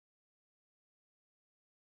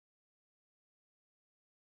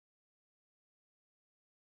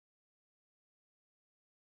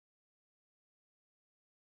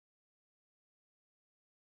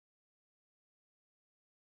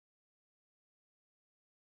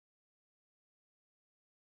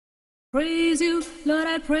Praise you, Lord,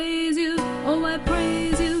 I praise you. Oh, I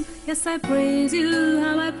praise you. Yes, I praise you.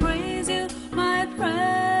 How I praise you, my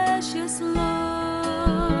precious Lord.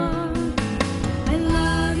 I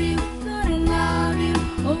love you, Lord, I love you.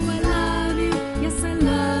 Oh, I love you. Yes, I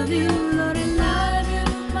love you, Lord, I love you,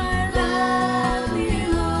 my lovely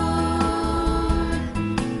Lord.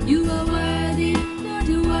 You are worthy, Lord,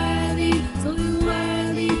 you're worthy. So you're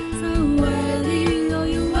worthy, so worthy. Oh,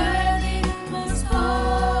 you're worthy, most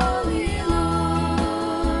holy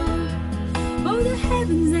Lord. Oh, the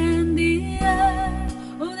heavens and the earth,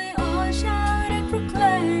 oh, they all shout and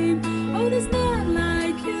proclaim. Oh, there's none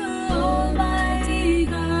like you, Almighty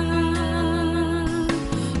God.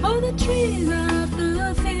 Oh, the trees of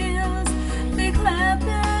the fields, they clap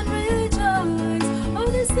and rejoice. Oh,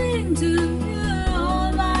 they sing to you,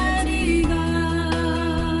 Almighty God.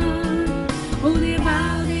 Oh, they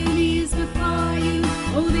bow their knees before you.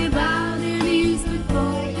 Oh, they bow their knees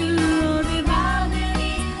before you. Oh, they bow their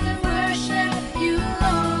knees and worship you,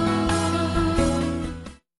 Lord.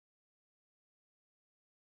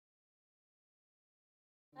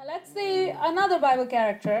 Now let's see another Bible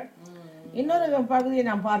character. இன்னொரு பகுதியை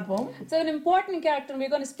நாம் பார்ப்போம். It's an important character, and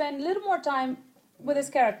we're going to spend a little more time with this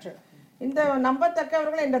character. இந்த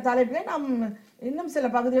நம்பத்தக்கவர்கள் என்ற தலைப்பிலே நாம் இன்னும் சில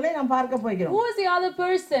பகுதிகளை நாம் பார்க்க போகிறோம். Who is the other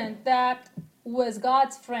person that was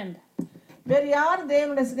God's friend? வேறு யார்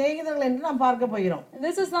தேவனுடைய சிநேகிதர்கள் என்று நாம் பார்க்க போகிறோம்.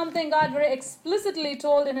 This is something God very explicitly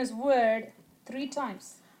told in His Word 3 times.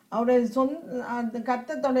 அவருடைய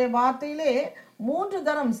கர்த்தருடைய வார்த்தையிலே 3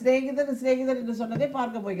 தரம் சிநேகிதர் என்று சொன்னதை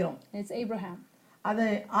பார்க்க போகிறோம். It's Abraham. அது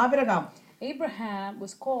Abraham. Abraham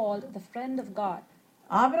was called the friend of God.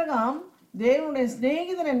 Abraham தேவனுடைய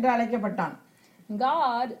சிநேகிதர் என்று அழைக்கப்பட்டான்.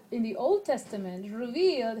 God in the Old Testament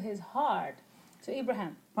revealed His heart to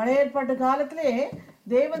Abraham. பழைய ஏற்பாட்டு காலத்திலே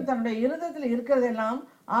தேவன் தன்னுடைய இருதயத்தில் இருக்கிறதெல்லாம்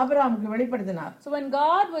ஆபிரகாமுக்கு வெளிப்படுத்தினார். So when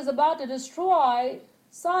God was about to destroy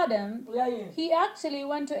Sodom, He actually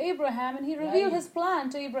went to Abraham and He revealed His plan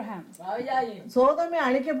to Abraham. சோதோமை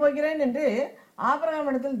அழிக்கப் போகிறேன் என்று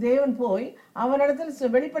ஆபிரகாமிடத்தில் தேவன் போய் அவனிடத்தில்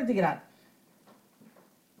வெளிப்படுத்துகிறார்.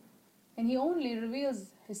 And He only reveals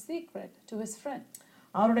His secret to His friend.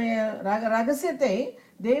 அவருடைய ரகசியத்தை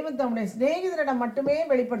தேவன் தம்முடைய சிநேகிதரிடம் மட்டுமே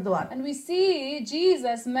வெளிப்படுத்துவார். And we see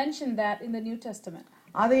Jesus mentioned that in the New Testament.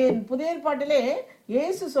 அதை புதிய ஏற்பாட்டிலே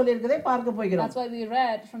இயேசு சொல்லியிருக்கிறதை பார்க்க போகிறோம். That's why we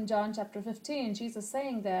read from John chapter 15, Jesus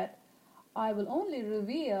saying that I will only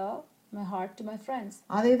reveal my heart to my friends.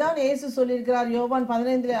 அதைதான் இயேசு சொல்லியிருக்கிறார். யோவான்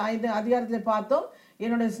 15 அதிகாரத்திலே பார்த்தோம்,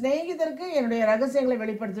 என்னுடைய சிநேகிதருக்கு என்னுடைய ரகசியங்களை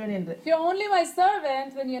வெளிப்படுத்துவேன் என்று. If you're only my servant,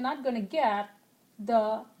 then you're not going to get the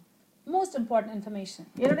most important information.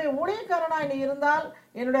 என்னுடைய ஊழியக்காரனாய் நீ இருந்தால்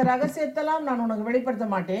என்னுடைய ரகசியத்தெல்லாம் நான் உனக்கு வெளிப்படுத்த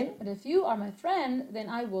மாட்டேன். But if you are my friend, then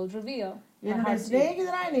I will reveal. என்னுடைய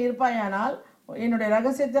சிநேகிதனாய் நீ இருப்பாயானால் என்னுடைய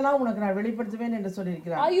ரகசியத்தெல்லாம் உனக்கு நான் வெளிப்படுத்துவேன் என்று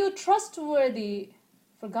சொல்லியிருக்கிறார். Are you trustworthy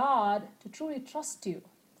for God to truly trust you?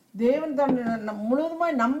 தேவன்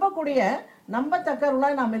முழுவதுமாய் நம்பக்கூடிய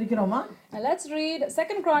நம்பத்தக்கவர்களாய் நாம் இருக்கிறோமா? Now let's read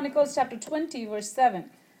 2 Chronicles chapter 20 verse 7.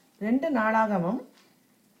 2 நாளாகமம்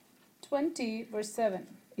 20 verse 7.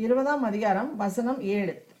 20ஆம் அதிகாரம் வசனம்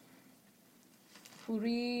 7. Who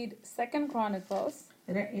read 2 Chronicles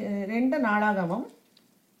 2 நாளாகமம்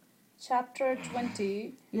chapter 20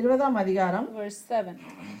 20ஆம் அதிகாரம் verse 7.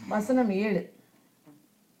 வசனம் 7.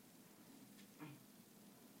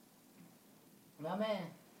 Mame,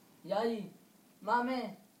 yayi, mame,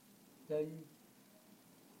 yayi.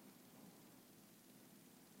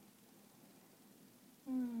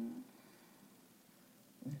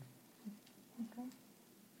 Okay.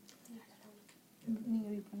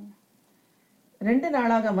 2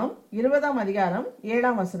 நாளாகமம் 20ஆம் அதிகாரம்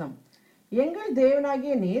 7ஆம் வசனம். எங்கள்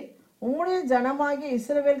தேவனாகிய நீர் உம்முடைய ஜனமாகிய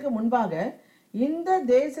இஸ்ரவேலுக்கு முன்பாக இந்த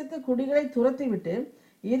தேசத்து குடிகளை துரத்திவிட்டு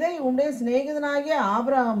இதை உம்முடைய சிநேகிதனாகிய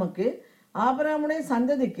ஆபிரகாமுடைய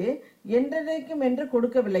சந்ததிக்கு என்றென்றைக்கும் என்று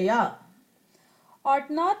கொடுக்கவில்லையா? Art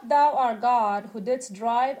not thou our God, who didst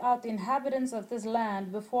drive out the inhabitants of this land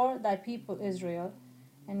before thy people Israel,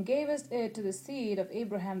 and gavest it to the seed of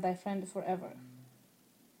Abraham thy friend forever?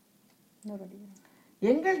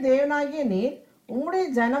 எங்கள் தேவனாகிய நீர் உம்முடைய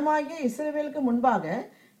ஜனமாகிய இஸ்ரவேலுக்கு முன்பாக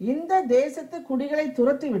இந்த தேசத்து குடிகளை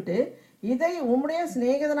துரத்திவிட்டு இதை உம்முடைய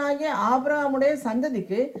சிநேகிதனாகிய ஆபிரகாமுடைய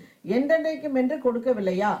சந்ததிக்கு என்றென்றைக்கும் என்று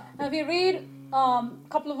கொடுக்கவில்லையா? Now if you read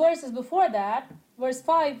couple of verses before that, verse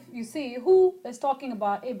 5, you see who is talking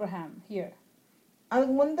about Abraham here.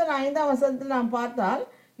 அதுக்கு முந்தின 5ஆம் வசனத்தில் நாம் பார்த்தால்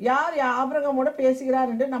யார் ஆபிரகாமோட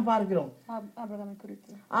பேசுகிறார் என்று நாம் பார்க்கிறோம்.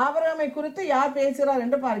 ஆபிரகாமை குறித்து யார் பேசுகிறார்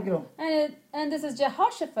என்று பார்க்கிறோம். And this is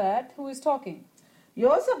Jehoshaphat who is talking.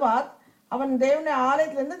 யோசபாத் அவன் தேவனுடைய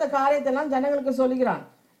ஆலயத்திலிருந்து இந்த காரியத்தை எல்லாம் ஜனங்களுக்கு சொல்லுகிறான்.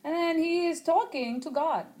 And then he is talking to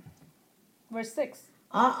God. Verse 6.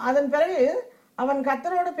 அதன் பிறகு அவன்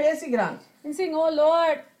கர்த்தரோடு பேசுகிறான். And saying, "Oh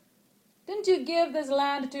Lord, didn't you give this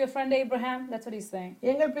land to your friend Abraham?" That's what he's saying.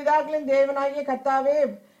 எங்கள் பிதாக்களின் தேவனாகிய கர்த்தாவே,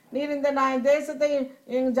 நீர் இந்த தேசத்தை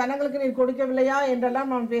எங்கள் ஜனங்களுக்கு நீர் கொடுக்கவில்லையா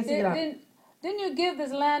என்றெல்லாம் அவன் பேசுகிறான். Didn't you give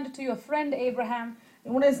this land to your friend Abraham?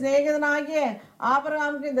 உன்னுடைய சிநேகிதனாகிய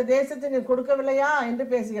ஆபிரகாமுக்கு இந்த தேசத்தை நீர் கொடுக்கவில்லையா என்று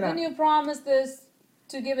பேசுகிறான். Didn't you promise this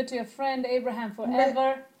to give it to your friend Abraham forever?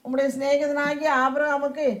 உம்முடைய சிநேகிதனாகிய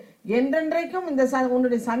ஆபிரகாமுக்கு என்றென்றைக்கும் இந்த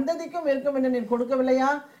உன்னுடைய சந்ததிக்கும் இருக்கும் என்று நீர் கொடுக்கவில்லையா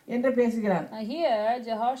என்று பேசுகிறார். Here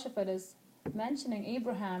Jehoshaphat is mentioning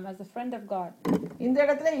Abraham as a friend of God. இந்த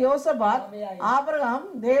இடத்துல யோசபாத் ஆபிரகாம்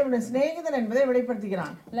தேவனுடைய சிநேகிதன் என்பதை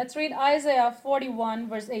வெளிப்படுத்துகிறான். Let's read Isaiah 41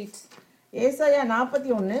 verse 8. ஏசாயா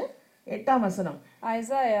 41 8ஆம் வசனம்.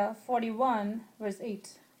 Isaiah 41 verse 8.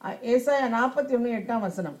 ஏசாயா 41 8ஆம்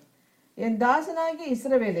வசனம். என் தாசனாகிய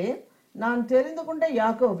இஸ்ரவேலே, நான் தெரிந்து கொண்ட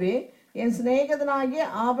யாக்கோபே, என் சிநேகிதனாகிய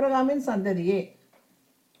ஆபிரகாமின் சந்ததியே.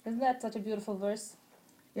 Isn't that such a beautiful verse?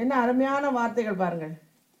 என்ன அருமையான வார்த்தைகள் பாருங்கள்.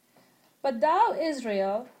 But thou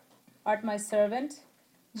Israel art my servant,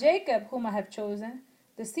 Jacob whom I have chosen,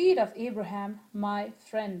 the seed of Abraham my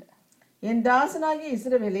friend. என் தாசனாகிய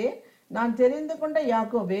இஸ்ரவேலே, நான் தெரிந்து கொண்ட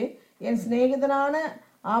யாக்கோபே, என் சிநேகிதனான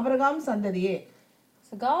ஆபிரகாம் சந்ததியே.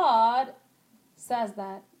 So God says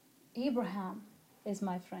that Abraham is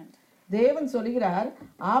my friend. தேவன் சொல்கிறார்,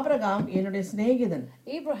 ஆபிரகாம் என்னுடைய சிநேகிதன்.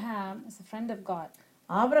 Abraham is a friend of God.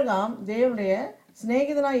 Abraham தேவனுடைய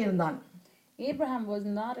சிநேகிதனாய் இருந்தான். Abraham was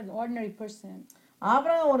not an ordinary person.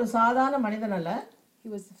 Abraham ஒரு சாதாரண மனிதன் அல்ல. He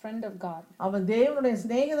was a friend of God. அவன் தேவனுடைய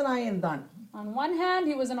சிநேகிதனாய் இருந்தான். On one hand,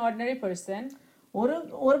 he was an ordinary person.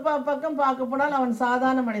 ஒரு பக்கம் பார்க்க போனால் அவன்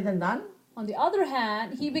சாதாரண மனிதன் தான். On the other hand,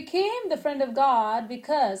 he became the friend of God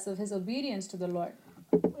because of his obedience to the Lord.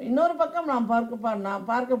 இன்னொரு பக்கம் நாம்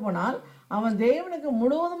பார்க்க போனால் அவன் தேவனுக்கு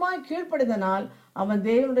முழுவதுமாய் கீழ்ப்படிந்தனால் அவன்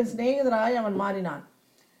தேவனுடைய சிநேகிதராய் அவன் மாறினான்.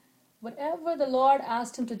 Whatever the Lord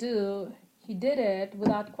asked him to do, he did it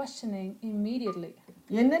without questioning immediately.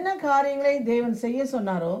 என்னென்ன காரியங்களை தேவன் செய்ய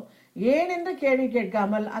சொன்னாரோ ஏன் என்று கேள்வி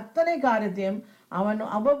கேட்காமல் அத்தனை காரியத்தையும் அவன்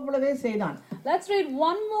அவ்வப்பொழுதே செய்தான். Let's read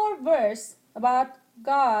one more verse about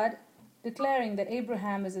God declaring that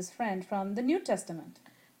Abraham is his friend from the New Testament.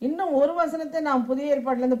 இன்னும் ஒரு வசனத்தை நாம் புதிய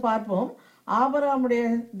ஏற்பாட்டிலிருந்து பார்ப்போம். ஆபிரகாமுடைய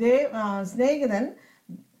சிநேகிதன்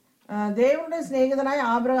தேவனுடைய சிநேகிதனாய்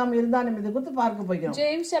ஆபிரகாம் இருந்தான் என்பதை குறித்து பார்க்க போகிறோம்.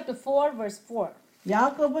 James chapter 4 verse 4.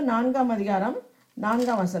 யாக்கோபு 4ஆம் அதிகாரம்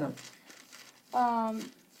 4ஆம் வசனம்.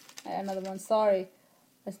 Another one, sorry.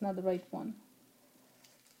 That's not the right one.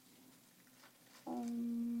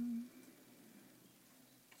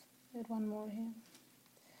 There's one more here.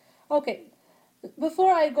 Okay.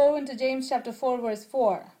 Before I go into James chapter 4 verse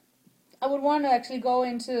 4, I would want to actually go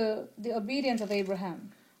into the obedience of Abraham.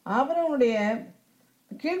 ஆபிரகாமுடைய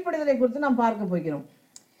கீழ்ப்படிதலை குறித்து நாம் பார்க்க போகிறோம்.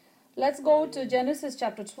 Let's go to Genesis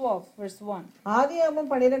chapter 12 verse 1.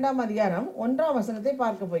 ஆதியாகமம் 12ஆம் அதிகாரம் 1ஆம் வசனத்தை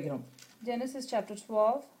பார்க்க போகிறோம். Genesis chapter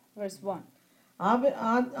 12 verse 1.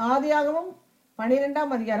 ஆதியாகமம்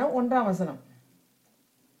 12ஆம் அதிகாரம் 1ஆம் வசனம்.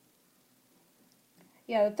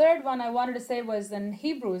 Yeah, the third one I wanted to say was in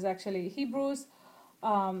Hebrews actually. Hebrews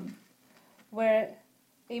where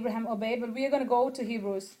Abraham obeyed, but we are going to go to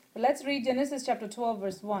Hebrews. But let's read Genesis chapter 12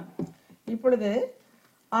 verse 1. இப்பொழுது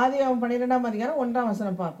ஆதியாகமம் 12ஆம் அதிகாரம் 1ஆம்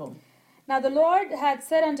வசனம் பார்ப்போம். Now the Lord had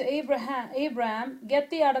said unto Abraham, get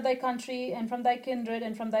thee out of thy country and from thy kindred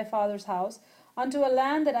and from thy father's house unto a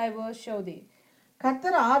land that I will show thee.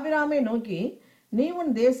 கர்த்தர் ஆபிரகாமை நோக்கி, நீ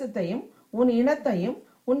உன் தேசத்தையும் உன் இனத்தையும்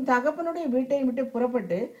உன் தகப்பனுடைய வீட்டையும் விட்டு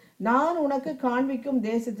புறப்பட்டு நான் உனக்கு காண்பிக்கும்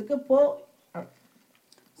தேசத்துக்கு போ.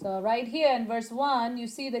 So right here in verse 1 you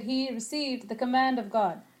see that he received the command of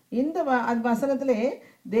God. இந்த வசனத்திலே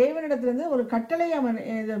தேவனிடத்திலிருந்து ஒரு கட்டளை அவன்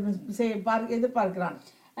எதிர்பார்க்கிறான்.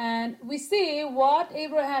 And we see what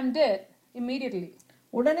Abraham did immediately.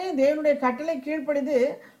 உடனே தேவனுடைய கட்டளை கீழ்ப்படிந்து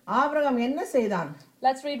ஆபிரகாம் என்ன செய்தான்?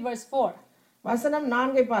 Let's read verse 4. வசனம்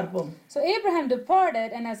 4ஐ பார்ப்போம். So Abraham departed,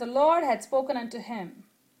 and as the Lord had spoken unto him.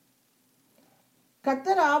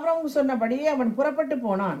 கர்த்தர் ஆபிரகாமுக்கு சொன்னபடியே அவன் புறப்பட்டு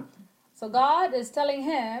போனான். So God is telling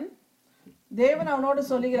him, தேவன் அவனோடு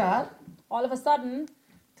சொல்கிறார், all of a sudden,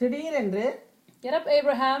 திடீரென்று, get up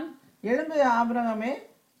Abraham, எழும்பு ஆபிரகாமே,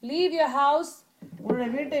 leave your house, உன்னுடைய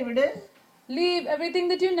வீட்டை விடு, leave everything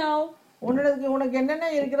that you know, உனக்கு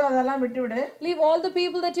என்னென்ன இருக்கிறோ அதெல்லாம் விட்டுவிடு, leave all the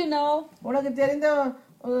people that you know, உனக்கு தெரிந்த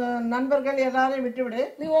நண்பர்கள் எல்லாரையும் விட்டுவிடு,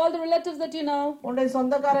 leave all the relatives that you know, உன்னுடைய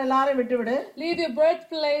சொந்தக்காரர் எல்லாரையும் விட்டுவிடு, leave your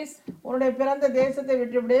birthplace, உன்னுடைய பிறந்த தேசத்தை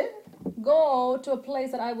விட்டுவிடு, go to a place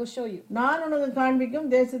that I will show you. நான் உனக்கு காண்பிக்கும்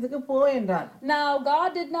தேசத்துக்கு போ என்றார். Now God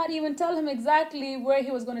did not even tell him exactly where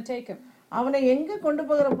he was going to take him. அவனை எங்க கொண்டு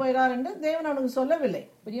போகிறார் என்று தேவன் அவனுக்கு சொல்லவில்லை.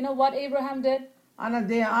 But you know what Abraham did? ஆனா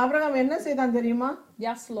ஆபிரகாம் என்ன செய்தான் தெரியுமா?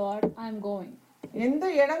 Yes, Lord, I'm going. எந்த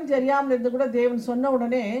இடம் தெரியாமல் இருந்து கூட தேவன் சொன்ன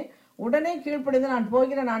உடனே கீழ்ப்படிந்து நான்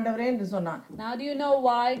போகிறேன் ஆண்டவரே என்று சொன்னான். Now do you know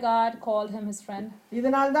why God called him his friend?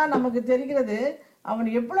 இதனால் தான் நமக்கு தெரிகிறது அவன்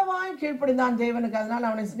எவ்வளவாய் கீழ்ப்படிந்தான் தேவனுக்கு. அதனால்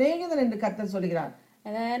அவனை சிநேகிதன் என்று கர்த்தர் சொல்கிறார்.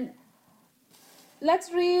 And then let's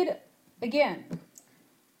read again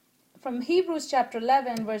from Hebrews chapter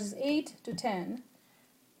 11 verses 8 to 10.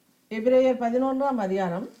 எபிரேயர் 11ஆம்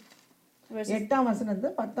அதிகாரம் Verses 8ஆம் வசனத்து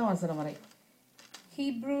 10ஆம் வசனம் வரை.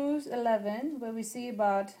 Hebrews 11, where we see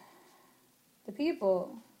about the people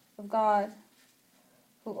of God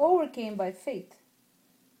who overcame by faith.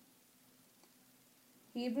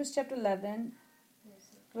 Hebrews chapter 11,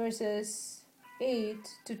 verses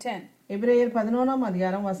 8 to 10. எபிரேயர் 11ஆம்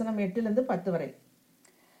அதிகாரம் வசனம் 8 லிருந்து 10 வரை.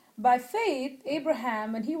 By faith, Abraham,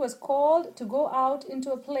 when he was called to go out into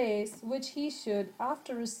a place which he should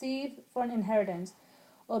after receive for an inheritance,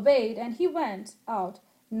 obeyed, and he went out,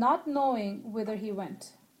 not knowing whither he went.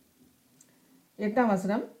 8ஆம்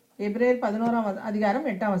வசனம் எபிரேயர் 11ஆம் அதிகாரம்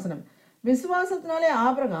 8ஆம் வசனம். விசுவாசத்தினாலே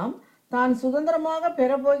Abraham தான் சுதந்திரமாக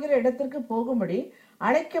பெறப்போகிற இடத்திற்கு போகும்படி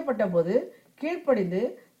அழைக்கப்பட்ட போது கீழ்ப்படிந்து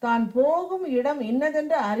தான் போகும் இடம்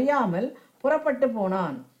இன்னதென்று அறியாமல் புறப்பட்டு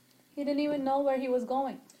போனான். He didn't even know where he was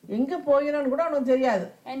going. எங்க போகிறான்னு கூட அவனுக்கு தெரியாது.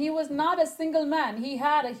 And he was not a single man. He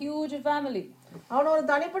had a huge family. அவன் ஒரு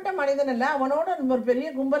தனிப்பட்ட மனிதன் இல்ல, அவனோட ஒரு பெரிய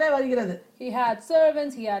கும்பலே வருகிறது. He had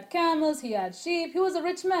servants, he had camels, he had sheep. He was a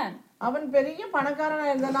rich man. அவன் பெரிய பணக்காரனா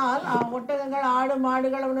இருந்தனால் ஒட்டகங்கள், ஆடு,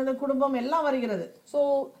 மாடுகள், அவனோட குடும்பம் எல்லாம் வருகிறது. So,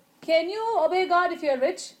 can you obey God if you are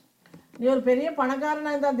rich? நீ ஒரு பெரிய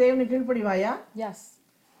பணக்காரனா இருந்தா தேவனுக்கு கீழ்ப்படிவாயா? Yes.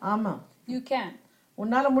 ஆமா, You can.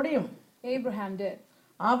 உன்னால முடியும். Abraham did.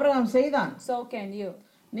 ஆபிரகாம் செய்தான். So can you.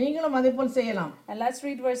 நீங்களும் அதே போல் செய்யலாம். And let's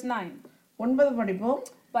read verse 9. 9 படிப்போம்.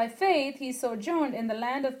 By faith he sojourned in the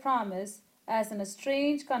land of promise, as in a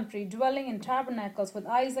strange country, dwelling in tabernacles with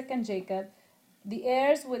Isaac and Jacob, the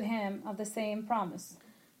heirs with him of the same promise.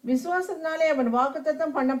 விசுவாசத்தினாலே அவன்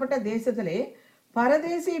வாக்குத்தத்தம் பண்ணப்பட்ட தேசத்திலே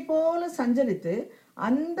பரதேசி போல சஞ்சரித்து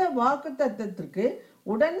அந்த வாக்குத்தத்தத்திற்கு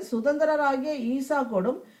உடன் சுதந்திரராகிய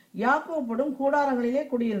ஈசாக்கோடும் யாக்கோபோடும் கூடாரங்களிலே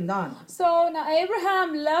குடியிருந்தான். So now Abraham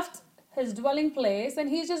left his dwelling place and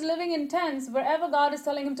he's just living in tents wherever God is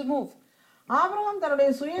telling him to move. Abraham தன்னுடைய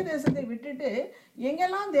சுய தேசத்தை விட்டுட்டு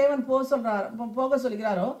எங்கெல்லாம் தேவன் போக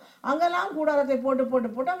சொல்கிறாரோ அங்கெல்லாம் கூடாரத்தை போட்டு போட்டு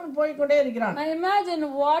போட்டு அவன் போய்கொண்டே இருக்கிறான். Now imagine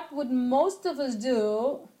what would most of us do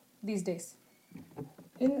these days.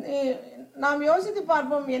 நாம் யோசித்து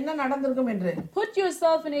பார்ப்போம் என்ன நடந்திருக்கும் என்று. Put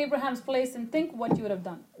yourself in Abraham's place and think what you would have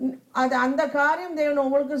done. அது அந்த காரியம் தேவன்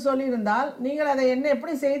உங்களுக்கு சொல்லி இருந்தால் நீங்கள் அதை என்ன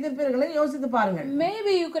எப்படி செய்திருப்பீர்கள் யோசித்து பாருங்கள்.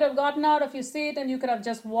 Maybe you could have gotten out of your seat and you could have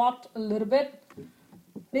just walked a little bit.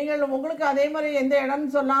 நீங்கள் உங்களுக்கு அதே மாதிரி எந்த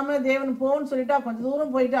இடம்னு சொல்லாம தேவன் போன்னு சொல்லிட்டா கொஞ்சம்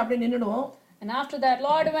தூரம் போயிட்டு அப்படியே நின்னுடுவோம். And after that,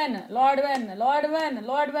 Lord, when? Lord, when? Lord, when?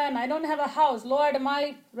 Lord, when? I don't have a house. Lord, my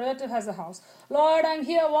relative has a house. Lord, I'm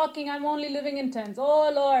here walking. I'm only living in tents. Oh,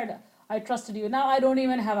 Lord, I trusted you. Now I don't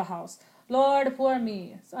even have a house. Lord, poor me.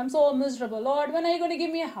 I'm so miserable. Lord, when are you going to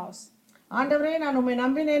give me a house? ஆண்டவரே, நான் உம்மை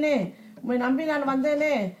நம்பினேனே, உம்மை நம்பி நான்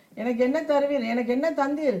வந்தேனே, எனக்கு என்ன தருவீர், எனக்கு என்ன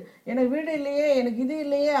தந்தீர், எனக்கு வீடு இல்லையே, எனக்கு இது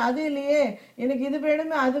இல்லையே, அது இல்லையே, எனக்கு இது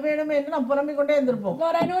வேணுமே அது வேணுமே என்று நாம் புலம்பிக் கொண்டே இருந்திருப்போம்.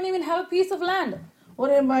 Lord, I don't even have a piece of land.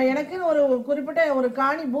 எனக்கு ஒரு குறிப்பிட்ட ஒரு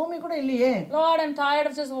காணி பூமி கூட இல்லையே. Lord, I'm tired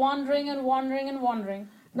of just wandering and wandering and wandering.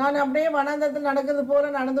 நான் அப்படியே வனாந்தரத்தில் நடக்கிறது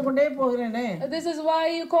போல நடந்து கொண்டே போகிறேனே. This is why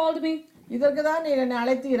you called me. இதற்கு தான் நீ என்னை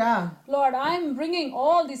அழைத்தீரா? Lord, I'm bringing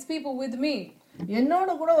all these people with me. என்னோட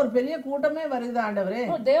கூட ஒரு பெரிய கூட்டமே வருது ஆண்டவரே.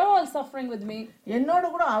 Lord, they're all suffering with me. என்னோட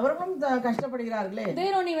கூட அவர்களும் கஷ்டப்படுகிறார்களே. They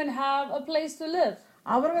don't even have a place to live.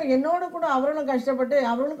 அவர்கள் என்னோட கூட அவர்களும் கஷ்டப்பட்டு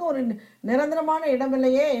அவர்களுக்கு ஒரு நிரந்தரமான இடம்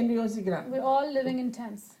இல்லையே என்று யோசிக்கிறார். We're all living in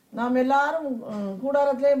tents. நாம் எல்லாரும்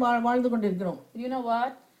கூடாரத்திலே வாழ்ந்து கொண்டிருக்கிறோம். You know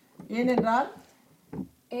what? ஏனென்றால்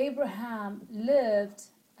Abraham lived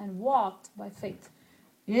and walked by faith.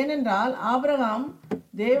 ஏனென்றால் ஆபிரகாம்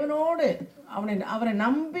தேவனோடு அவரை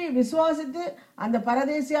நம்பி விசுவாசித்து அந்த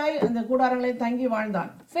பரதேசியாய் அந்த கூடாரங்களை தங்கி வாழ்ந்தான்.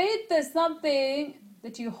 Faith is something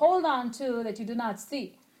that you hold on to that you do not see.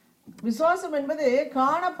 விசுவாசம் என்பது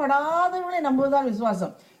காணப்படாதவர்களை நம்புவதுதான்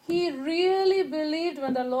விசுவாசம். He really believed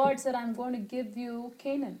when the Lord said, I'm going to give you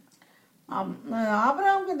Canaan.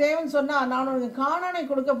 ஆபிரகாமுக்கு தேவன் சொன்னார், நான் உனக்கு கானானை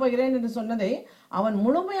கொடுக்க போகிறேன் என்று சொன்னதை அவன்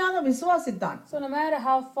முழுமையாக விசுவாசித்தான். So no matter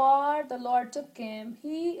how far the Lord took him,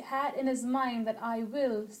 he had in his mind that I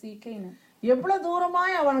will see Canaan. எவ்வளவு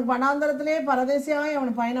தூரமாய் அவனுக்கு வனாந்தரத்திலே பரதேசியாய்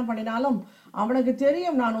அவன் பயணம் பண்ணினாலும் அவனுக்கு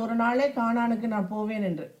தெரியும் நான் ஒரு நாளே கானானுக்கு நான் போவேன்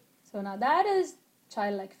என்று. So now that is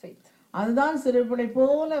childlike faith. அதுதான் சிறுபிள்ளை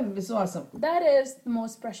போல விசுவாசம். That is the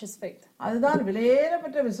most precious faith. அதுதான்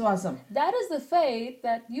விலையேறப்பட்ட விசுவாசம். That is the faith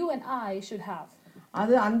that you and I should have.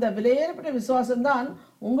 அது அந்த விலையேறப்பட்ட விசுவாசம் தான்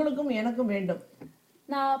உங்களுக்கும் எனக்கும் வேண்டும்.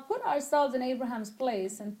 Now put ourselves in Abraham's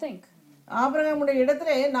place and think. ஆபிரகாமுடைய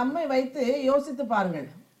இடத்திலே நம்மை வைத்து யோசித்து பாருங்கள்.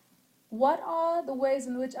 What are the ways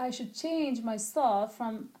in which I should change myself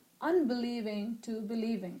from unbelieving to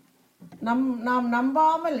believing? நாம்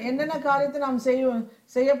நம்பாமல் என்னென்ன காரியத்தை நாம்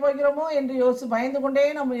செய்ய போகிறோமோ என்று பயந்து கொண்டே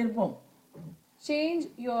நம்ம இருப்போம். Change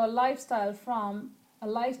your lifestyle from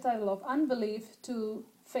a lifestyle of unbelief to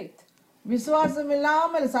faith. விசுவாசம்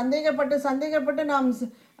இல்லாமல் சந்தேகப்பட்டு நாம்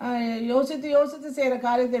யோசித்து செய்யற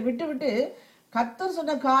காரியத்தை விட்டு கர்த்தர்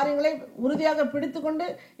சொன்ன காரியங்களை உறுதியாக பிடித்துக்கொண்டு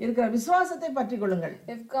இருக்கிற விசுவாசத்தை பற்றிக் கொள்ளுங்கள்.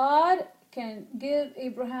 If God can give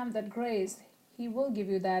Abraham that grace, he will give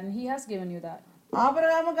you that, and he has given you that.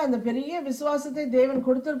 ஆபிரகாமுக்கு அந்த பெரிய விசுவாசத்தை தேவன்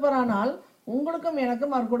கொடுத்திருப்பாரானால் உங்களுக்கும்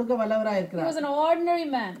எனக்கும் அவர் கொடுக்க வல்லவராய் He இருக்கிறார். was an ordinary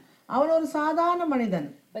man, அவன் ஒரு சாதாரண மனிதன்.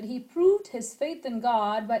 but he proved his faith in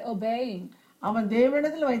God by obeying. அவன்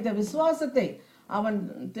தேவனிடத்தில் வைத்த விசுவாசத்தை அவன்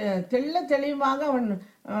தெளிவாக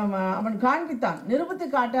அவன் காண்பித்தான், நிரூபித்து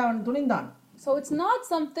காட்ட அவன் துணிந்தான். So it's not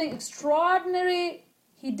something extraordinary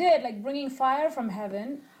he did, like bringing fire from heaven.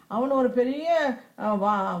 அவன் ஒரு பெரிய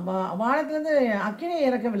வானத்திலிருந்து அக்கினியை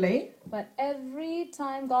இறக்கவில்லை. But every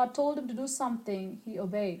time God told him to do something, he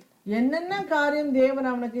obeyed. என்னென்ன காரியம் தேவன்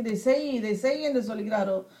அவனுக்கு இதை செய் என்று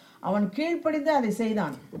சொல்கிறாரோ அவன் கீழ்ப்படிந்து அதை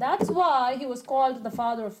செய்தான். That's why he was called the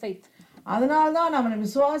father of faith. அதனால்தான் அவன்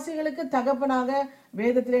விசுவாசிகளுக்கு தகப்பனாக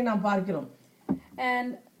வேதத்திலே நாம் பார்க்கிறோம். And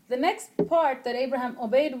the next part that Abraham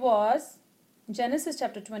obeyed was Genesis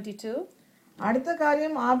chapter 22. அடுத்த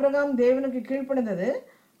காரியம் ஆபிரகாம் தேவனுக்கு கீழ்ப்படிந்தது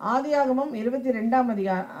ஆதியாகமம் 22ஆம்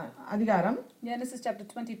அதிகாரம். Genesis chapter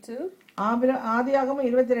 22. ஆதியாகமம்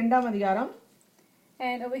 22ஆம் அதிகாரம்.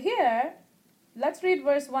 And over here, let's read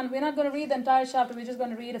verse 1. We're not going to read the entire chapter, we're just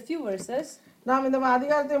going to read a few verses. நாம் இந்த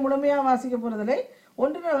அதிகாரத்தை முழுமையாக வாசிக்க போறதில்லை,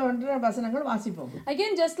 ஒன்று வசனங்கள் வாசிப்போம்.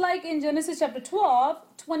 Again, just like in Genesis chapter 12,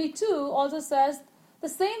 22 also says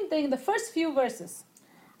the same thing in the first few verses.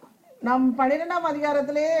 நாம் 12ஆம்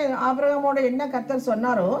அதிகாரத்திலே ஆபிரகாமோட என்ன கர்த்தர்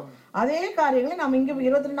சொன்னாரோ அதே காரியங்களை நாம் இங்க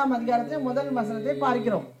 22ஆம் அதிகாரத்திலே முதல் வசனத்தை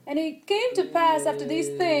பார்க்கிறோம். And it came to pass after these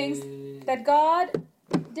things that God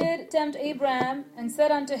did tempt Abraham and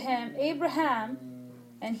said unto him, Abraham,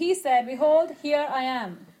 and he said, Behold, here I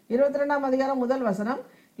am. 22ஆம் அதிகாரம் முதல் வசனம்.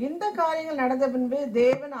 இந்த காரியங்கள் நடந்த பின்பு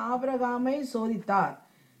தேவன் ஆபிரகாமை சோதித்தார்.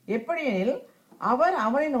 எப்படியெனில் அவர்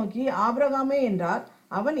அவனை நோக்கி ஆபிரகாமே என்றார்.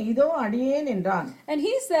 அவன் இதோ அடியேன் என்றான். And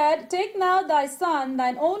he said, Take now thy son,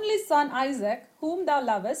 thine only son Isaac, whom thou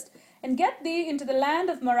lovest, and get thee into the land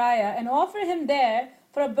of Moriah, and offer him there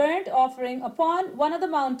for a burnt offering upon one of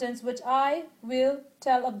the mountains which I will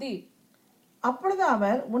tell of thee. அப்பொழுது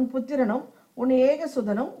அவர் உன் புத்திரனும் உன்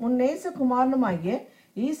ஏகசுதனும் உன் நேசகுமாரனுமாகிய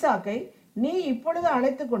ஈசாக்கை நீ இப்பொழுது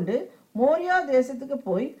அழைத்துக் கொண்டு மோரியா தேசத்துக்கு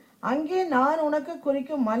போய் அங்கே நான் உனக்கு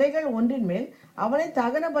குறிக்கும் மலைகள் ஒன்றின் மேல் அவனை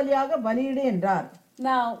தகன பலியாக பலியிடு என்றார்.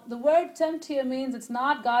 Now, the word tempt here means it's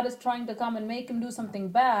not God is trying to come and make him do something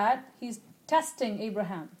bad. He's testing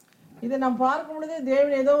Abraham. இதை நாம் பார்க்கும் பொழுது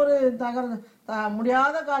தேவன் ஏதோ ஒரு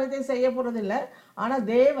முடியாத காரியத்தை செய்ய போறதில்லை, ஆனா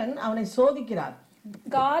தேவன் அவனை சோதிக்கிறார்.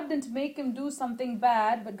 God didn't make him do something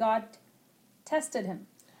bad, but God tested him.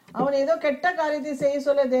 அவன் ஏதோ கெட்ட காரியத்தை செய்ய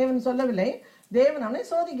சொல்ல தேவன் சொல்லவில்லை, தேவன் அவனை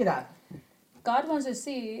சோதிக்கிறார். God wants to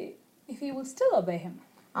see if he will still obey him.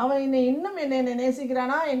 அவன் இன்னும் என்னை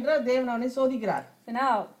நேசிக்கிறானா என்று தேவன் அவனை சோதிக்கிறார்.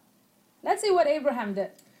 Now, let's see what Abraham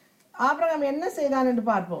did. Abraham என்ன செய்தான் என்று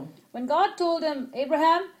பார்ப்போம். When God told him,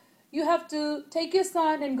 Abraham, you have to take your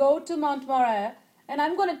son and go to Mount Moriah, and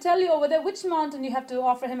I'm going to tell you over there which mountain you have to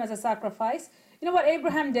offer him as a sacrifice. You know what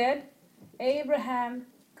Abraham did? Abraham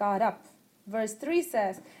got up. Verse 3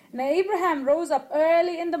 says, Now Abraham rose up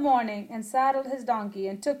early in the morning and saddled his donkey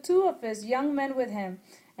and took 2 of his young men with him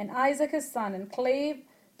and Isaac his son and clave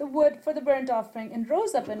the wood for the burnt offering and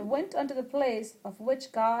rose up and went unto the place of which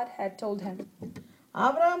God had told him.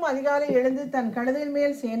 Abraham அதிகாலை எழுந்து தன் கழுதையின்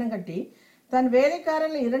மேல் சேணம் கட்டி தன்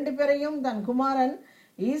வேலைக்காரர்கள் 2 பேரையும் தன் குமாரன்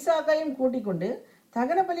ஈசாக்கையும் கூட்டிக் கொண்டு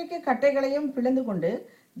தகன பலிக்கு கட்டைகளையும் பிளந்து கொண்டு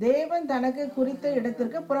தேவன் தனக்கு குறித்த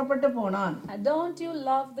இடத்திற்கு புறப்பட்டு போனான். Don't you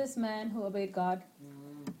love this man who obeyed God?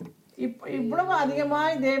 இவ்வளவு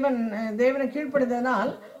அதிகமாய் தேவனை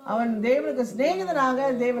கீழ்ப்படுதனால் அவன் தேவனுக்கு சிநேகிதனாக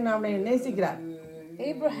தேவன் அவனை நேசிக்கிறார்.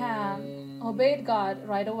 Abraham obeyed God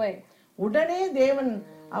right away. உடனே தேவன்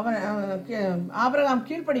Abraham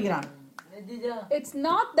கீழ்ப்படுகிறான். It's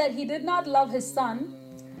not that he did not love his son.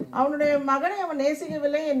 அவனுடைய மகனை அவன்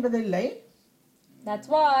நேசிக்கவில்லை என்பதில்லை. That's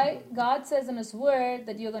why God says in his word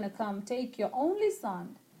that you're going to come take your only son,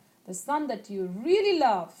 the son that you really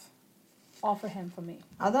love, offer him for me.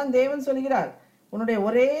 அதான் தேவன் சொல்கிறார், உன்னுடைய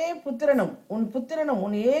ஒரே புத்திரனும்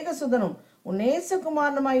உன் ஏகசுதனும் உன்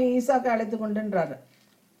நேசகுமாரனுமாய் ஈசாக்கை அழைத்துக் கொண்டுன்றார்.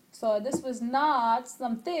 So this was not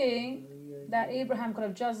something that Abraham could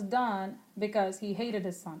have just done because he hated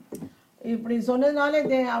his son. இப்படி சொன்னதுனாலே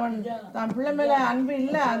அவன் தன் பிள்ளை மேல அன்பு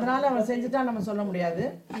இல்லை, அதனால அவன் செஞ்சுட்டான் நம்ம சொல்ல முடியாது.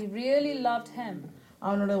 He really loved him.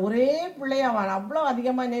 அவனோட ஒரே பிள்ளையை அவன் அவ்வளோ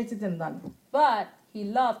அதிகமா நேசித்திருந்தான். But he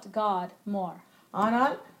loved God more.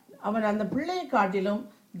 ஆனால் அவன் அந்த பிள்ளையை காட்டிலும்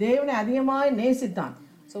தேவனை அதிகமாய் நேசித்தான்.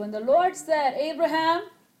 So when the Lord said, Abraham,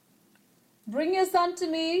 bring your son to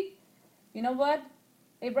me, you know what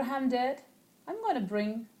Abraham did? I'm going to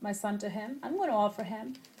bring my son to him. I'm going to offer him.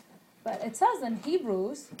 But it says in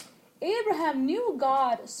Hebrews, Abraham knew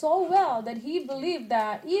God so well that he believed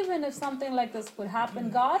that even if something like this would happen,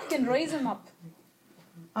 God can raise him up.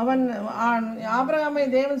 அவன் ஆபிரகாமை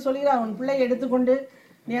தேவன் சொல்கிறார், அவன் பிள்ளையை எடுத்துக்கொண்டு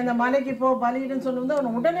நீ அந்த மலைக்கு போ பலியிடுன்னு சொல்லும்போது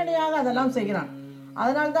அவன் உடனடியாக அதெல்லாம் செய்கிறான்.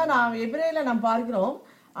 அதனால்தான் எபிரேயர்ல நாம் பார்க்கிறோம்,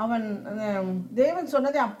 அவன் தேவன்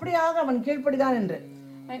சொன்னதை அப்படியாக அவன் கீழ்ப்படிதான் என்று.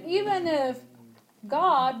 And even if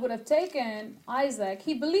God would have taken Isaac,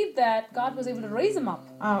 he believed that God was able to raise him up.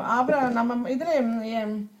 நம்ம இதுல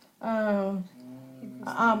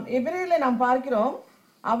எபிரேயர்ல நாம் பார்க்கிறோம்,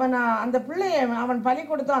 அவன் அந்த பிள்ளையை அவன் பலி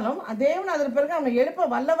கொடுத்தாலும் தேவன் அதற்கு பிறகு அவனை எழுப்ப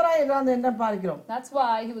வல்லவராய் இருந்தான் என்று பார்க்கிறோம். That's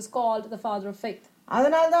why he was called the father of faith.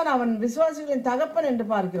 அதனால்தான் அவன் விசுவாசிகளின் தகப்பன் என்று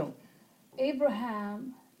பார்க்கிறோம். Abraham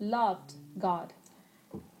loved God.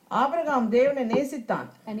 ஆபிரகாம் தேவனை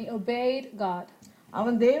நேசித்தான். And he obeyed God.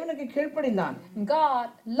 அவன் தேவனுக்கு கீழ்ப்படிந்தான். God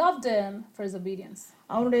loved him for his obedience.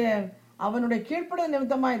 அவனுடைய கீழ்ப்படிதல்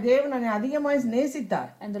நிமித்தமாய் தேவன் அவனை அதிகமாய்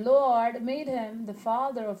நேசித்தார். And the Lord made him the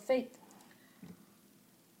father of faith.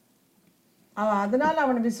 அதனால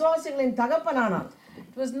அவன் விசுவாசிகளின் தகப்பனானான்.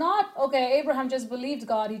 It was not, okay, Abraham just believed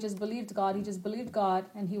God, he just believed God, he just believed God,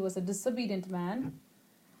 and he was a disobedient man.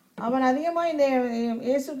 அவன் அதிகமாய்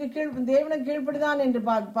இயேசுவுக்கு தேவனுக்கு கீழ்ப்படிதான் என்று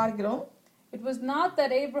பார்க்கிறோம். It was not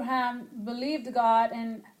that Abraham believed God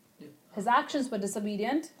and his actions were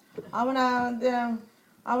disobedient.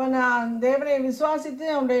 அவன் தேவனை விசுவாசித்து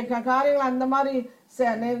அவனுடைய காரியங்கள் அந்த மாதிரி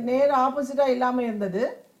நேர ஆப்போசிட்டா இல்லாம இருந்தது.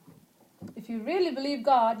 If you really believe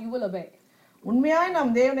God, you will obey. உண்மையாய்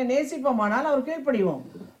நாம் தேவனை நேசிப்போமானால் அவர் கீழ்ப்படிவோம்.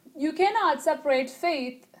 You cannot separate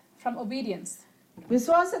faith from obedience.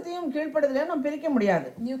 விசுவாசத்தையும் கீழ்ப்படிதலையும் நாம் பிரிக்க முடியாது.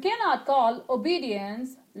 You cannot call obedience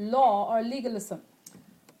law or legalism.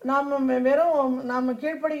 நாம்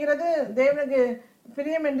கீழ்ப்படுகிறது தேவனுக்கு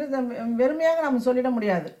பிரியம் என்று வெறுமையாக நாம் சொல்லிட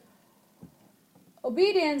முடியாது.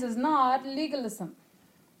 Obedience is not legalism.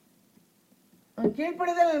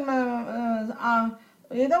 கீழ்ப்படிதல்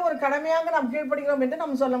ஏதோ ஒரு கடமையாக நாம் கீழ்ப்படுகிறோம் என்று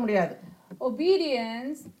நாம் சொல்ல முடியாது.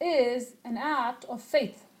 Obedience is an act of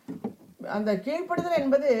faith. அந்த கீழ்ப்படிதல்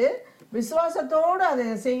என்பது விசுவாசத்தோடு அதை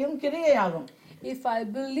செய்யும் கிரியையாகும். If I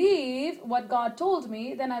believe what God told me,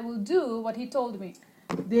 then I will do what he told me.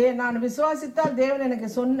 நான் விசுவாசித்தால் தேவன் எனக்கு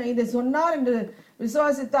இதை சொன்னார் என்று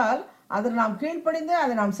விசுவாசித்தால் அதை நாம் கீழ்ப்படிந்து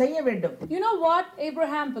அதை நாம் செய்ய வேண்டும். You know what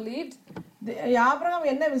Abraham believed? Abraham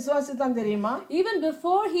என்ன விசுவாசித்தான் தெரியுமா? Even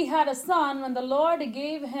before he had a son, when the Lord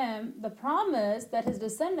gave him the promise that his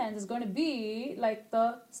descendants is going to be like the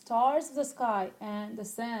stars of the sky and the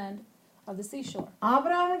sand of the seashore.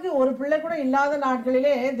 ஆபிரகாமுக்கு ஒரு பிள்ளை கூட இல்லாத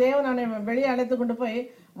நாட்களிலே தேவன் அவனை வெளியே அழைத்து கொண்டு போய்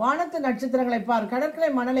வானத்து நட்சத்திரங்களை பார், கடற்கரை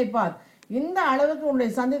மணலை பார், இந்த அளவுக்கு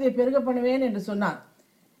உன்னுடைய சந்ததியை பெருக பண்ணுவேன் என்று சொன்னார்.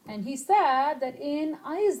 And he said that in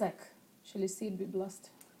Isaac shall his seed be blessed.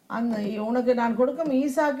 உனக்கு நான் கொடுக்கும்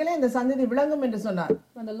ஈசாக்கிலே இந்த சந்ததி விளங்கும் என்று சொன்னார்.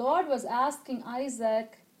 When the Lord was asking Isaac,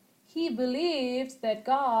 he believed that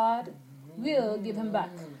God will give him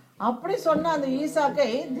back. அப்படி சொன்ன அந்த ஈசாக்கை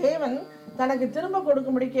தேவன் தனக்கு திரும்ப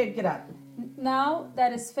கொடுக்கும்படி கேட்கிறார். Now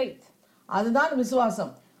that is faith. அதுதான்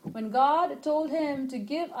விசுவாசம். When God told him to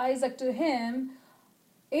give Isaac to him,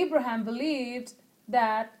 Abraham believed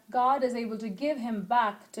that God is able to give him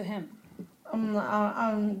back to him.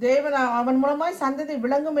 தேவன் அவன் மூலமாய் சந்ததி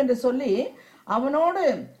விளங்கும் என்று சொல்லி அவனோடு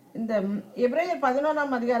இந்த எபிரேயர்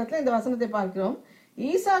 11ஆம் அதிகாரத்தில் இந்த வசனத்தை பார்க்கிறோம்.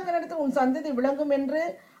 ஈசாக்கினிடத்தில் உன் சந்ததி விளங்கும் என்று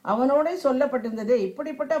அவனோட சொல்லப்பட்டிருந்ததே,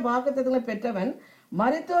 இப்படிப்பட்ட வாக்குத்தத்தங்களை பெற்றவன்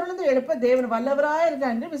மரித்தோரிலிருந்து எழுப்ப தேவன் வல்லவராய்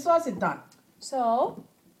இருக்கிறார் என்று விசுவாசித்தான். So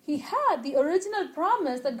he had the original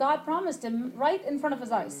promise that God promised him right in front of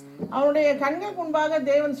his eyes. அவனுடைய கண்களுக்கு முன்பாக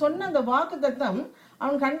தேவன் சொன்ன அந்த வாக்குத்தத்தம்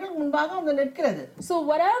அவன் கண்களுக்கு முன்பாக வந்து நிற்கிறது. So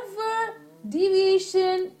whatever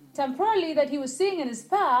deviation temporarily that he was seeing in his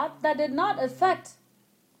path, that did not affect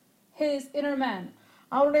his inner man.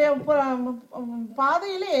 அவனுடைய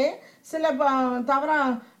பாதையிலே சில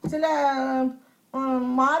சில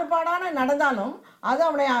மாறுபாடான நடந்தாலும் அது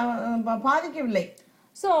அவனை பாதிக்கவில்லை.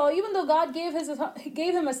 So even though God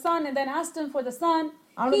gave him a son and then asked him for the son,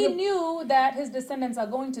 he knew that his descendants are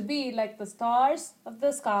going to be like the stars of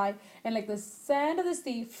the sky and like the sand of the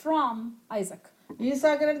sea from Isaac.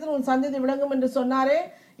 ஈசாக்கினிடத்தில் உன் சந்ததி விளங்கும் என்று சொன்னாரே,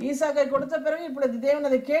 ஈசாக்கை கொடுத்த பிறகு இப்பொழுது தேவன்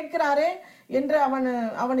அதை கேட்கிறாரே என்று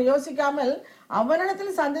அவனை யோசிக்காமல்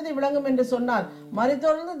அவனிடத்தில் சந்ததி விளங்கும் என்று சொன்னார்.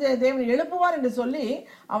 மரித்தோரிலிருந்து தேவன் எழுப்புவார் என்று சொல்லி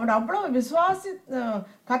அவன் அவ்வளவு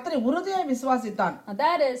கர்த்தரை உறுதியாய் விசுவாசித்தான்.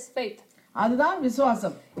 That is faith. அதுதான்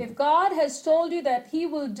விசுவாசம். If God has told you that He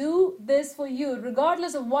will do this for you,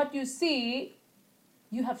 regardless of what you see,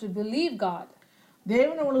 you have to believe God.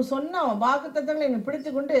 தேவன் உங்களுக்கு சொன்ன வாக்குத்தத்தங்களை நீங்கள்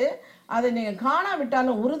பிடித்துக்கொண்டு அதை நீங்கள்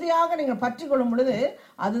காணாவிட்டாலும் உறுதியாக நீங்கள் பற்றி கொள்ளும் பொழுது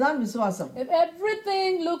அதுதான் விசுவாசம். If everything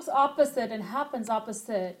looks opposite and happens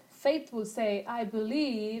opposite, faith will say, I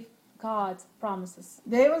believe God's promises.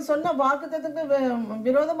 தேவன் சொன்ன வாக்குத்தத்தத்துக்கு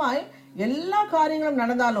விரோதமாய் எல்லா காரியங்களும்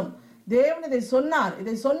நடந்தாலும் தேவன் இதை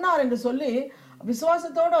சொன்னார் என்று சொல்லி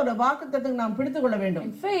விசுவாசத்தோட ஒரு வாக்குத்தத்தத்தை நாம் பிடித்துக் கொள்ள வேண்டும்.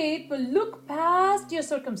 And faith will look past your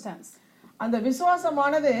circumstance. அந்த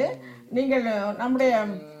விசுவாசமானது நீங்கள் நம்முடைய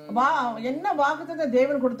என்ன வாக்குத்தத்தை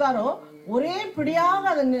தேவன் கொடுத்தாரோ ஒரே பிடியாக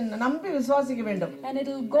அதை நம்பி விசுவாசிக்க வேண்டும். And it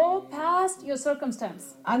will go past your circumstance.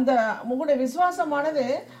 அந்த உங்களுடைய விசுவாசமானது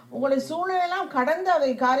உங்களுடைய சூழ்நிலையெல்லாம் கடந்து அதை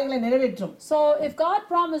காரியங்களை நிறைவேற்றும். So if God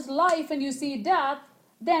promised life and you see death,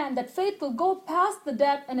 then that faith will go past the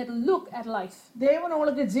death and it will look at life. தேவன்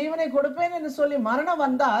உங்களுக்கு ஜீவனை கொடுப்பேன் என்று சொல்லி மரணம்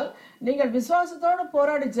வந்தால் நீங்கள் விசுவாசத்தோடு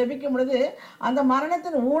போராடி ஜெபிக்கும் பொழுது அந்த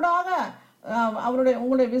மரணத்தின் ஊடாக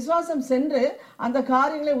உங்களுடைய விசுவாசம் சென்று அந்த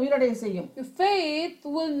காரியங்களை உயிரடைய செய்யும். Your faith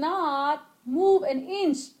will not move an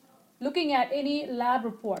inch looking at any lab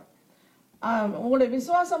report. உங்களுடைய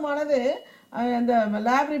விசுவாசமானது அந்த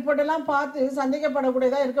லேப் ரிப்போர்ட் எல்லாம் பார்த்து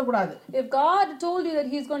சந்தேகப்படக்கூடியதா இருக்க கூடாது. If God told you that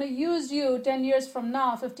He's going to use you 10 years from now,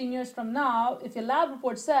 15 years from now, if your lab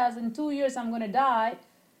report says in 2 years I'm going to die,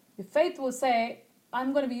 your faith will say, I'm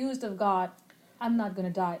going to be used of God. I'm not going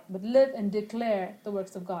to die, but live and declare the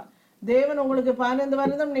works of God. தேவன் உங்களுக்கு 15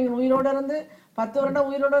 வருடம் நீங்கள் உயிரோடு இருந்து 10 வருடம்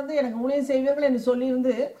உயிரோடு இருந்து எனக்கு ஊழியம் செய்வீர்கள் என்று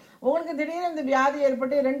சொல்லியிருந்து உங்களுக்கு திடீர்னு இந்த வியாதி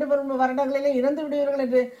ஏற்பட்டு 2 வருடங்களிலே இறந்து விடுவீர்கள்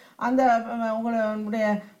என்று அந்த உங்களுடைய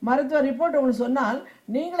மருத்துவ ரிப்போர்ட் உங்களுக்கு சொன்னால்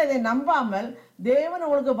நீங்கள் இதை நம்பாமல் தேவன்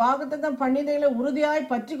உங்களுக்கு வாக்குத்தத்தம் பண்ணினதை உறுதியாய்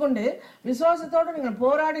பற்றி கொண்டு விசுவாசத்தோடு நீங்கள்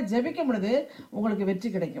போராடி ஜெபிக்கும் பொழுது உங்களுக்கு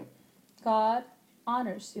வெற்றி கிடைக்கும். God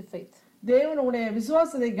honors your faith. தேவன் உங்களுடைய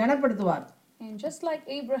விசுவாசத்தை கனப்படுத்துவார். And just like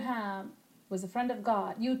Abraham was a friend of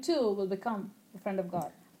God, you too will become a friend of God.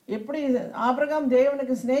 எப்படி ஆபிரகாம்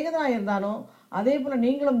தேவனுக்கு சிநேகிதனாய் இருந்தானோ அதே போல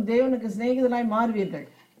நீங்களும் தேவனுக்கு சிநேகிதனாய் மாறுவீர்கள்.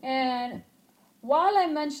 And while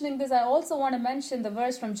I'm mentioning this, I also want to mention the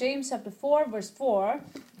verse from James chapter 4 verse 4.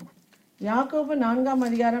 யாக்கோபு 4ஆம்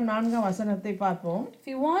அதிகாரம் 4ஆம் வசனத்தை பார்ப்போம். If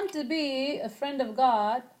you want to be a friend of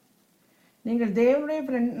God, நீங்கள் தேவனுடைய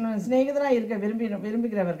சிநேகிதனாய் இருக்க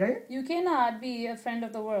விரும்புகிறவர்கள், you cannot be a friend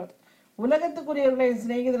of the world. உலகத்துக்குரியவர்களை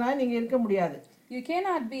சிநேகிதனாய் நீங்க இருக்க முடியாது. You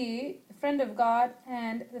cannot be a friend of God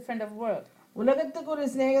and the friend of the world. உலகத்துக்குரிய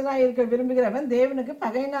சிநேகிதனாய் இருக்க விரும்புகிறவன் தேவனுக்கு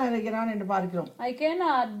பகையனாய் இருக்கிறான் என்று பார்க்கிறோம். I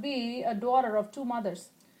cannot be a daughter of 2 mothers.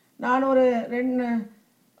 நான் ஒரு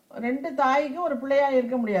ரெண்டு தாய்க்கு ஒரு பிள்ளையா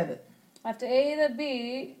இருக்க முடியாது. I have to either be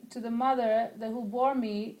to the mother who bore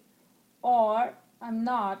me or I'm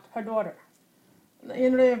not her daughter.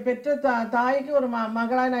 என்னுடைய பெற்ற தாய்க்கு ஒரு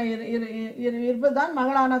மகளான இருப்பதுதான்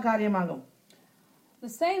மகளான காரியமாகும்.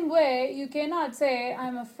 The same way you cannot say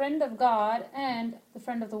I'm a friend of God and the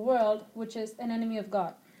friend of the world, which is an enemy of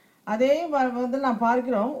God. அதே வந்து நாம்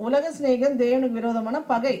பார்க்கிறோம் உலக சிநேகம் தேவனுக்கு விரோதமான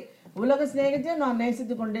பகை. உலக சிநேகத்தை நாம்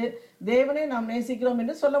நேசித்துக் கொண்டு தேவனை நாம் நேசிக்கிறோம்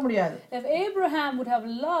என்று சொல்ல முடியாது. If Abraham would have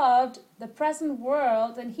loved the present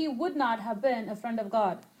world, then he would not have been a friend of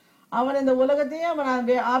God. அவன் இந்த உலகத்தையே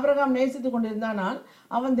ஆபிரகாம் நேசித்துக் கொண்டிருந்தானால்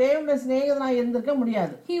அவன் தேவனுடைய சிநேகிதனாய் இருந்திருக்க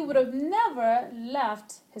முடியாது. He would have never left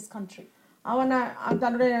his country.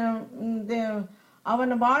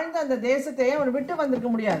 அவன் வாழ்ந்த அந்த தேசத்தை அவன் விட்டு வந்திருக்க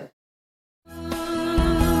முடியாது.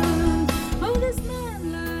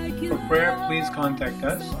 For prayer, please contact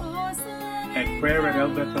us at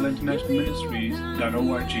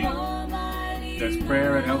prayer@elbethelinternationalministries.org. That's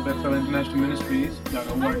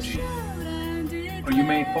prayer@elbethelinternationalministries.org. Or you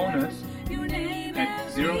may phone us at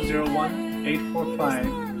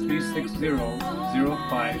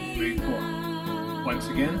 001-845-360-0534. Once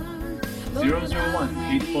again,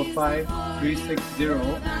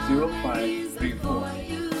 001-845-360-0534.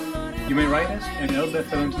 You may write us at El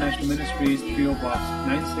Bethel International Ministries, P.O. Box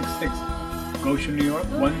 966, Goshen, New York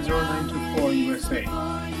 10924, USA.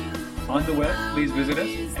 On the web, please visit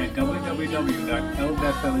us at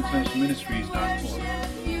www.elbethelinternationalministries.org.